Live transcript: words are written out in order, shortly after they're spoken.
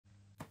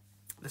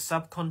the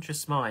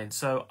subconscious mind.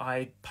 So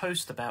I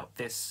post about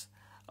this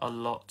a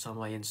lot on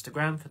my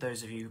Instagram. For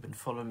those of you who've been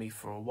following me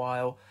for a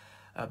while,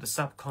 the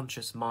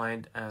subconscious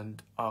mind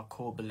and our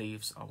core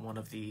beliefs are one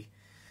of the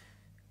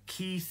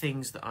key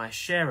things that I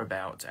share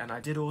about, and I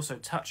did also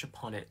touch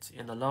upon it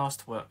in the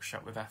last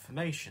workshop with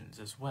affirmations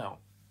as well.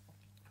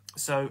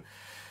 So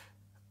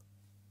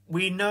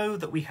we know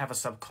that we have a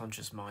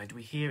subconscious mind.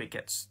 We hear it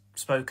gets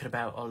spoken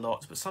about a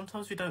lot, but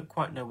sometimes we don't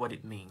quite know what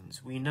it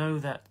means. We know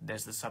that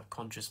there's the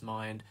subconscious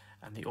mind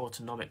and the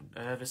autonomic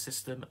nervous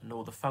system and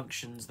all the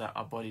functions that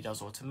our body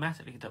does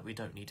automatically that we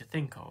don't need to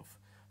think of.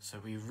 So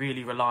we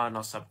really rely on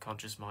our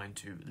subconscious mind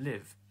to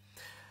live.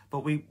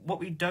 But what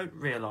we don't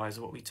realise,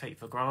 or what we take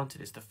for granted,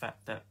 is the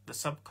fact that the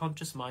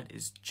subconscious mind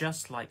is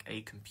just like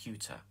a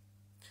computer.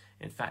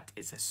 In fact,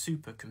 it's a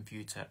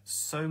supercomputer,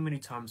 so many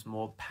times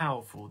more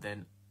powerful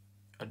than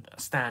a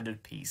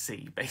standard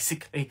PC.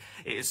 Basically,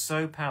 it is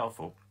so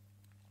powerful.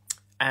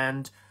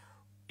 And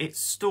it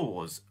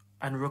stores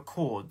and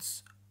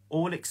records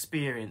all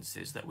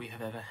experiences that we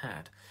have ever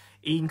had,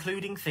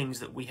 including things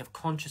that we have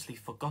consciously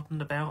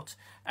forgotten about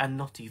and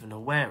not even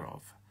aware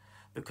of.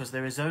 Because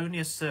there is only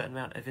a certain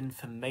amount of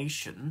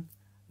information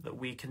that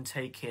we can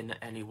take in at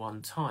any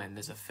one time.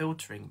 There's a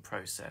filtering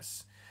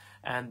process,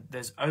 and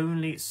there's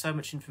only so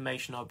much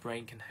information our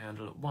brain can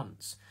handle at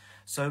once.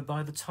 So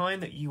by the time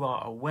that you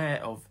are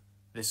aware of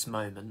this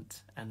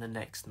moment and the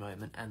next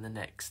moment and the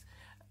next,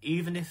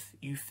 even if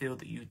you feel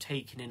that you've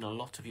taken in a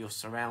lot of your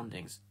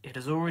surroundings, it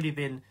has already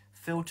been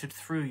filtered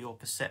through your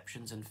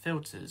perceptions and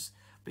filters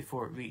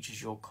before it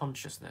reaches your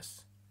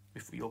consciousness.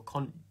 Your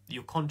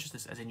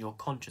consciousness, as in your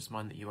conscious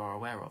mind that you are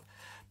aware of.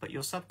 But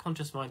your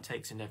subconscious mind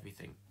takes in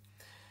everything.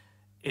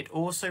 It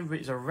also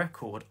is a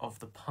record of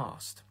the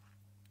past.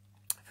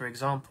 For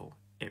example,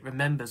 it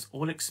remembers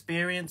all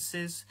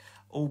experiences,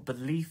 all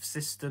belief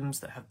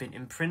systems that have been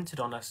imprinted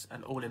on us,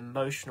 and all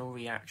emotional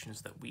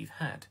reactions that we've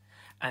had.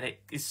 And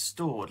it is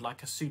stored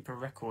like a super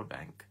record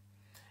bank.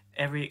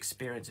 Every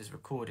experience is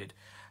recorded.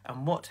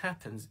 And what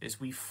happens is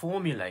we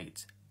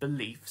formulate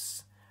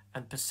beliefs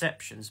and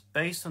perceptions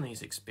based on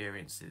these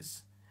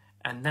experiences,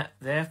 and that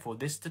therefore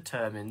this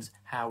determines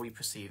how we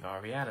perceive our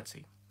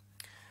reality.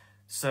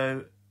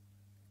 So,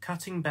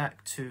 cutting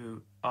back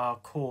to our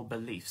core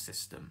belief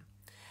system,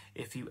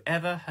 if you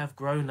ever have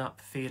grown up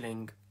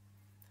feeling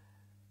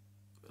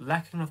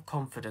lacking of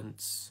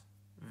confidence,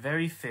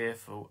 very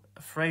fearful,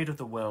 afraid of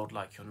the world,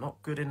 like you're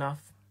not good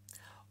enough,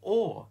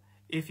 or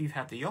if you've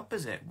had the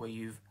opposite where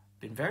you've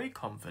been very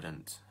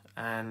confident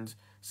and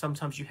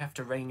sometimes you have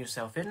to rein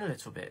yourself in a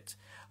little bit,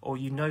 or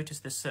you notice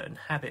there's certain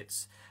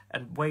habits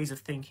and ways of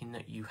thinking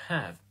that you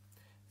have,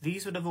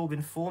 these would have all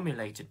been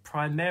formulated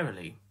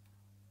primarily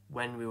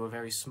when we were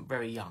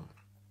very young.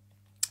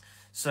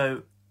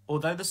 So,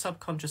 although the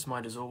subconscious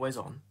mind is always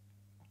on,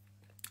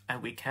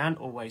 and we can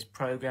always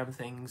program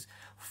things,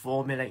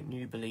 formulate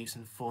new beliefs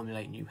and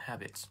formulate new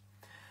habits,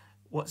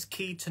 what's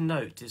key to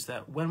note is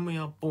that when we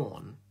are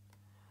born,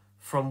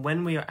 from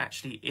when we are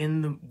actually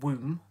in the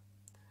womb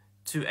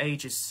to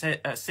ages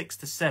 6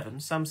 to 7,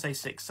 some say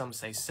 6, some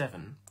say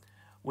 7,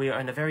 we are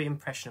in a very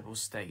impressionable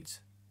state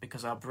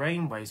because our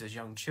brainwaves as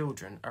young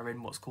children are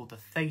in what's called the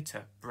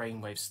theta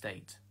brainwave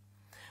state,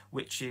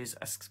 which is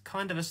a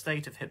kind of a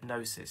state of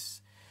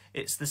hypnosis.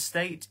 It's the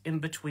state in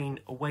between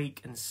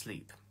awake and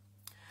sleep.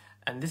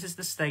 And this is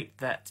the state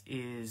that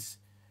is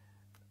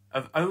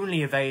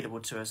only available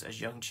to us as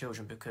young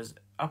children, because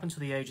up until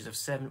the ages of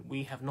 7,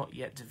 we have not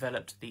yet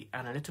developed the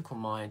analytical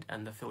mind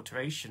and the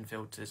filtration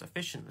filters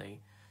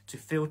efficiently to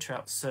filter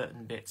out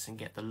certain bits and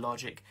get the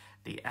logic,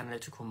 the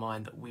analytical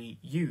mind that we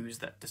use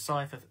that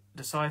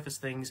deciphers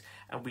things,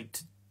 and we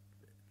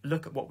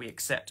look at what we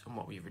accept and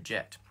what we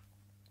reject.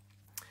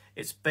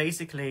 It's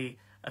basically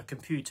a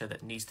computer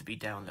that needs to be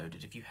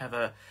downloaded. If you have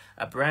a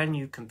brand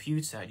new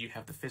computer, you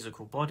have the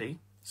physical body,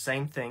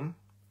 same thing.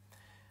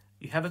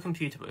 You have a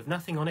computer, but with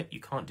nothing on it,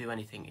 you can't do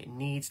anything. It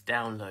needs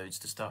downloads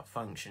to start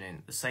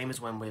functioning, the same as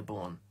when we're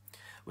born,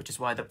 which is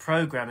why the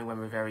programming when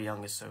we're very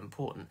young is so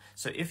important.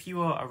 So if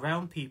you are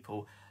around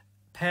people,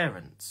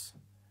 parents,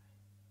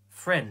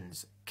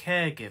 friends,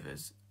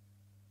 caregivers,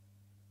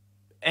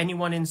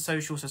 anyone in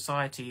social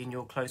society in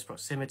your close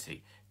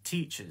proximity,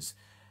 teachers,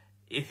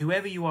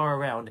 whoever you are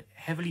around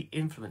heavily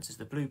influences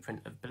the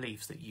blueprint of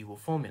beliefs that you will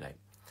formulate,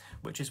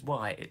 which is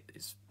why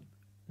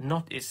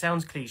it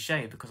sounds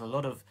cliche because a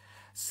lot of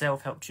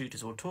self-help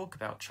tutors will talk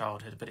about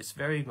childhood, but it's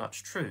very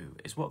much true.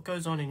 Is what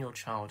goes on in your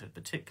childhood,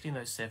 particularly in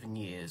those 7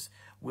 years,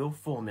 will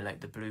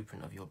formulate the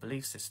blueprint of your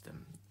belief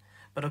system.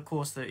 But of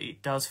course,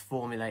 it does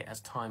formulate as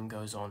time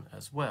goes on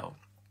as well.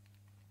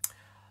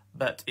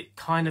 But it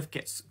kind of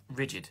gets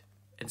rigid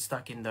and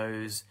stuck in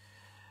those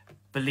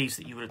beliefs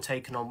that you would have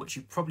taken on, which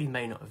you probably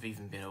may not have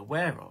even been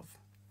aware of.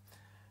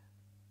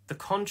 The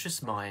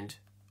conscious mind,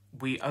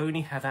 we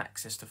only have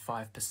access to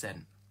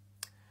 5%.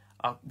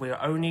 We're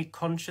only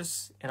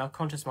conscious in our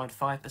conscious mind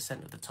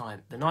 5% of the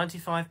time. The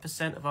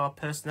 95% of our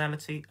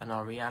personality and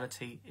our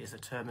reality is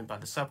determined by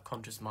the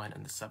subconscious mind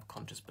and the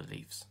subconscious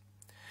beliefs.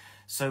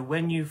 So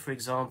when you, for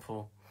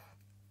example,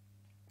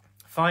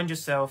 find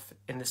yourself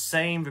in the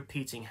same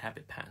repeating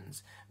habit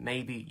patterns.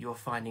 Maybe you're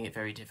finding it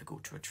very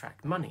difficult to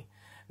attract money.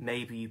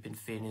 Maybe you've been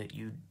feeling that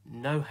you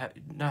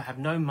have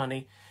no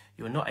money,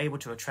 you're not able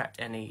to attract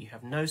any, you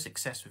have no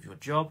success with your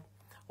job,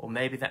 or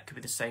maybe that could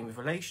be the same with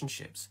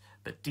relationships.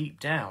 But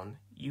deep down,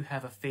 you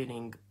have a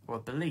feeling or a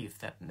belief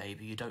that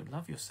maybe you don't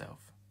love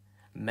yourself.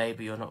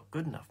 Maybe you're not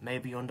good enough.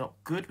 Maybe you're not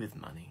good with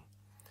money.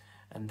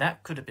 And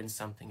that could have been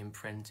something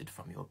imprinted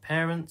from your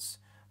parents,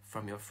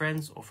 from your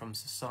friends, or from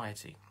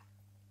society.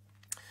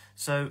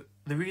 So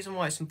the reason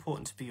why it's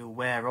important to be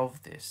aware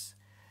of this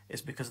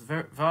is because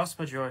the vast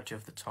majority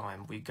of the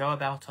time we go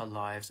about our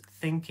lives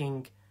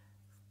thinking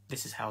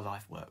this is how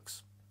life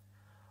works.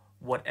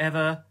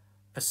 Whatever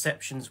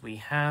perceptions we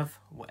have,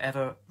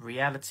 whatever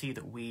reality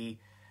that we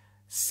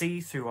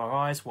see through our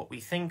eyes, what we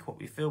think, what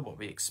we feel, what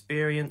we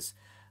experience,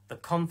 the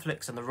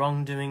conflicts and the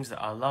wrongdoings that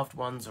our loved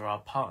ones or our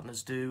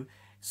partners do,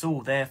 it's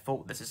all their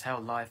fault, this is how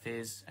life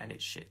is, and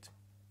it's shit.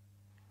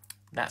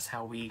 That's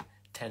how we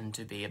tend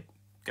to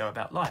go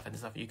about life, and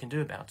there's nothing you can do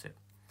about it.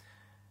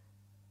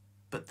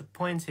 But the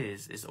point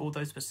is all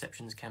those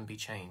perceptions can be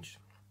changed.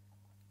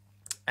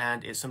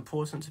 And it's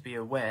important to be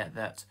aware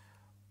that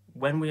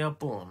when we are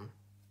born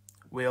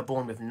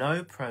with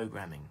no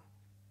programming.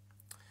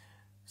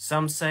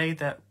 Some say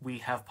that we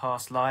have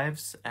past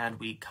lives and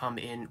we come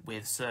in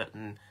with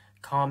certain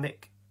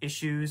karmic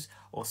issues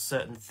or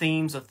certain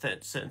themes or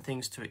certain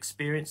things to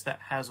experience. That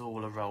has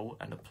all a role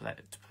and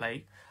to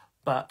play.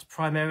 But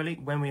primarily,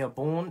 when we are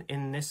born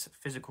in this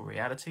physical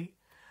reality,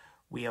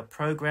 we are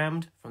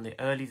programmed from the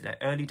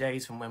early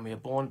days from when we are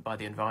born by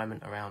the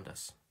environment around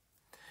us.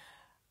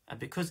 And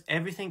because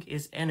everything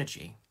is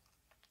energy,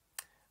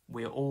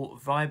 we are all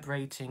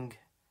vibrating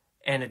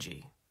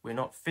energy. We're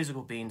not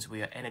physical beings,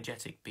 we are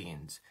energetic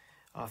beings.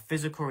 Our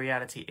physical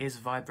reality is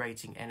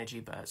vibrating energy,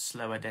 but at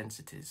slower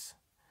densities,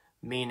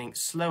 meaning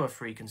slower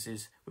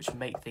frequencies which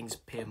make things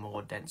appear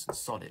more dense and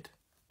solid.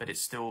 But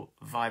it's still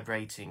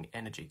vibrating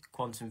energy.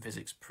 Quantum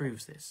physics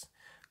proves this.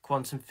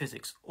 Quantum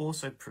physics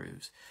also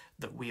proves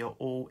that we are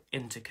all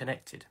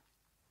interconnected.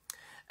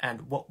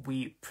 And what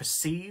we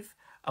perceive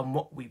and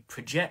what we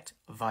project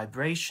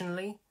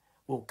vibrationally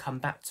will come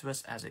back to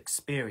us as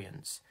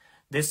experience.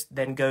 This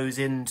then goes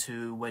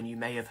into when you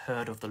may have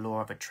heard of the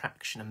law of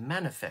attraction and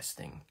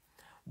manifesting.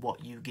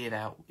 What you give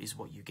out is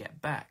what you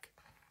get back.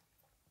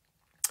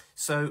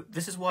 So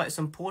this is why it's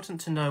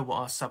important to know what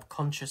our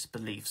subconscious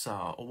beliefs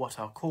are or what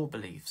our core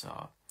beliefs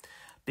are.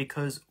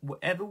 Because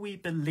whatever we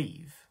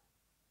believe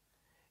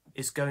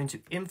is going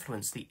to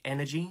influence the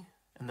energy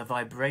and the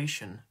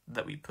vibration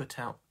that we put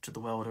out to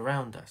the world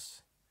around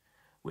us,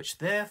 which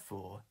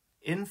therefore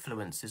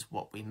influences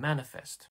what we manifest.